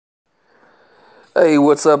Hey,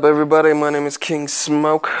 what's up, everybody? My name is King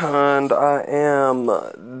Smoke, and I am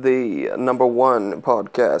the number one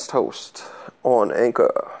podcast host on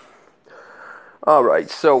Anchor. Alright,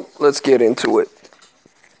 so let's get into it.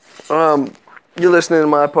 You're listening to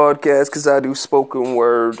my podcast because I do spoken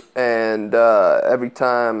word, and every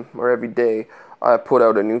time or every day I put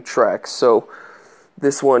out a new track. So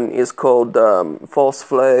this one is called False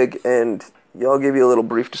Flag, and I'll give you a little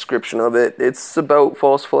brief description of it. It's about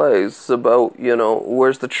false flags. It's about,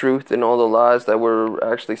 where's the truth in all the lies that we're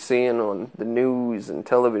actually seeing on the news and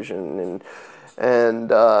television, and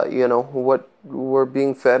what we're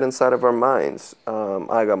being fed inside of our minds.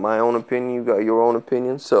 I got my own opinion, you got your own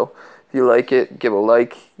opinion, so if you like it, give a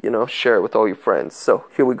like, share it with all your friends. So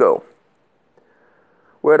here we go.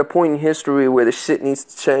 We're at a point in history where the shit needs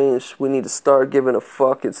to change. We need to start giving a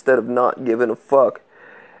fuck instead of not giving a fuck.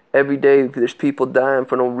 Every day there's people dying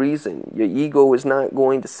for no reason. Your ego is not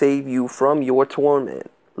going to save you from your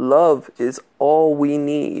torment. Love is all we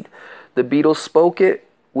need. The Beatles spoke it.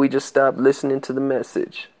 We just stopped listening to the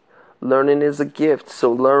message. Learning is a gift,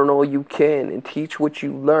 so learn all you can and teach what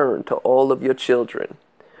you learn to all of your children.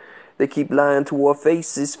 They keep lying to our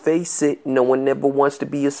faces, face it. No one ever wants to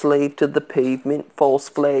be a slave to the pavement. False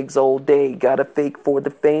flags all day, gotta fake for the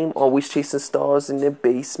fame. Always chasing stars in their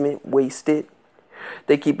basement, wasted.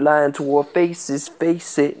 They keep lying to our faces,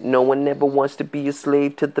 face it. No one ever wants to be a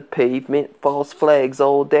slave to the pavement. False flags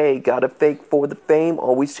all day, gotta fake for the fame.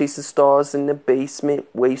 Always chasing stars in the basement,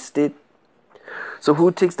 wasted. So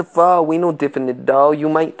who takes the fall? We no different at all. You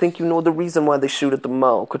might think you know the reason why they shoot at the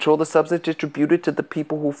mall. Control the substance distributed to the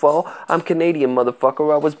people who fall. I'm Canadian,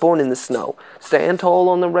 motherfucker. I was born in the snow. Stand tall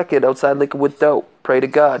on the record outside liquor with dope. Pray to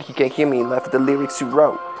God he can't hear me laugh at the lyrics you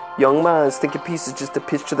wrote. Young minds thinking pieces just a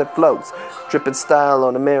picture that floats. Dripping style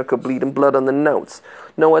on America, bleeding blood on the notes.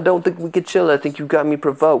 No, I don't think we could chill. I think you got me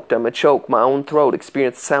provoked. I'ma choke my own throat,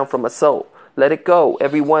 experience the sound from my soul. Let it go.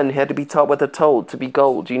 Everyone had to be taught what they're told. To be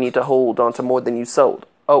gold, you need to hold on to more than you sold.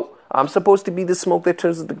 Oh, I'm supposed to be the smoke that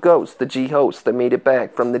turns into ghost, the G-host that made it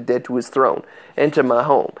back from the dead to his throne. Enter my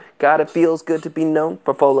home. God, it feels good to be known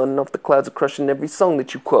for falling off the clouds and crushing every song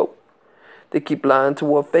that you quote. They keep lying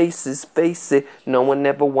to our faces, face it. No one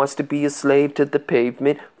ever wants to be a slave to the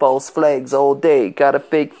pavement. False flags all day, gotta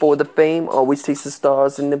fake for the fame. Always chasing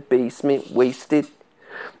stars in the basement, wasted.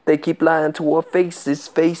 They keep lying to our faces,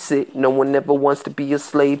 face it. No one ever wants to be a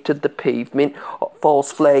slave to the pavement.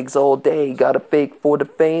 False flags all day, gotta fake for the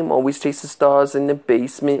fame. Always chasing stars in the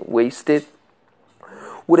basement, wasted.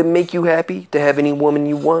 Would it make you happy to have any woman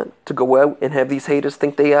you want? To go out and have these haters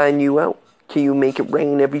think they eyeing you out? Can you make it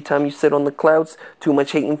rain every time you sit on the clouds? Too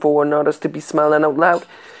much hating for an artist to be smiling out loud?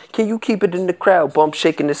 Can you keep it in the crowd, bump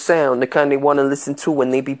shaking the sound, the kind they want to listen to when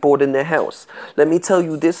they be bored in their house? Let me tell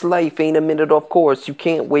you, this life ain't a minute off course. You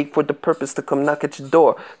can't wait for the purpose to come knock at your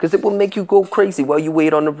door, cause it will make you go crazy while you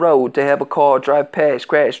wait on the road to have a car drive past,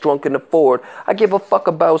 crash, drunk in a Ford. I give a fuck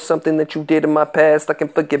about something that you did in my past. I can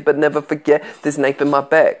forget but never forget this knife in my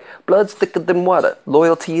back. Blood's thicker than water,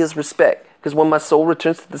 loyalty is respect. Cause when my soul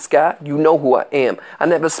returns to the sky, you know who I am. I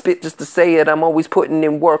never spit just to say it, I'm always putting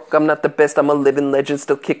in work. I'm not the best, I'm a living legend,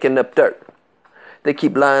 still kicking up dirt. They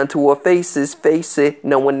keep lying to our faces, face it.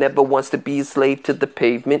 No one ever wants to be a slave to the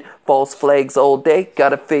pavement. False flags all day,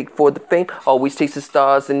 gotta fake for the fame. Always chasing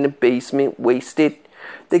stars in the basement, wasted.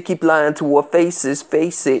 They keep lying to our faces,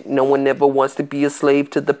 face it. No one ever wants to be a slave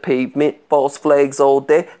to the pavement. False flags all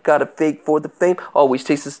day, gotta fake for the fame. Always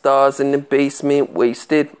chasing stars in the basement,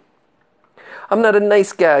 wasted. I'm not a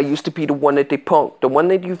nice guy, I used to be the one that they punked, the one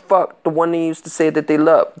that you fucked, the one they used to say that they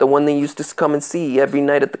loved, the one they used to come and see every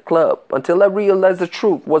night at the club, until I realized the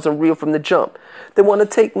truth wasn't real from the jump. They want to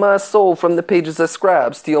take my soul from the pages I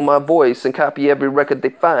scribe, steal my voice and copy every record they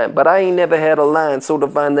find, but I ain't never had a line so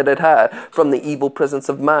divine that I'd hide from the evil presence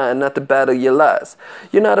of mine, not to battle your lies.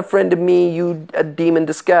 You're not a friend of me, you a demon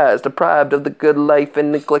disguised, deprived of the good life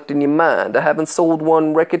and neglecting your mind. I haven't sold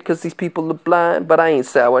one record cause these people are blind, but I ain't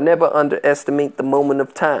sour, never underestimate the moment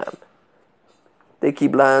of time. They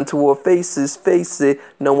keep lying to our faces, face it.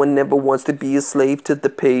 No one ever wants to be a slave to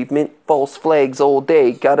the pavement. False flags all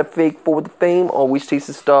day, gotta fake for the fame. Always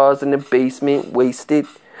chasing stars in the basement, wasted.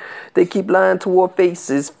 They keep lying to our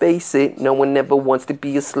faces, face it. No one ever wants to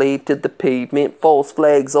be a slave to the pavement. False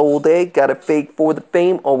flags all day, gotta fake for the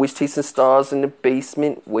fame. Always chasing stars in the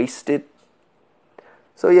basement, wasted.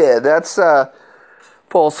 So yeah, that's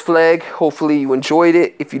False Flag. Hopefully you enjoyed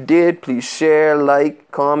it. If you did, please share,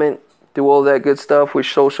 like, comment, do all that good stuff with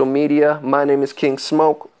social media. My name is King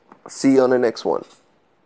Smoke. See you on the next one.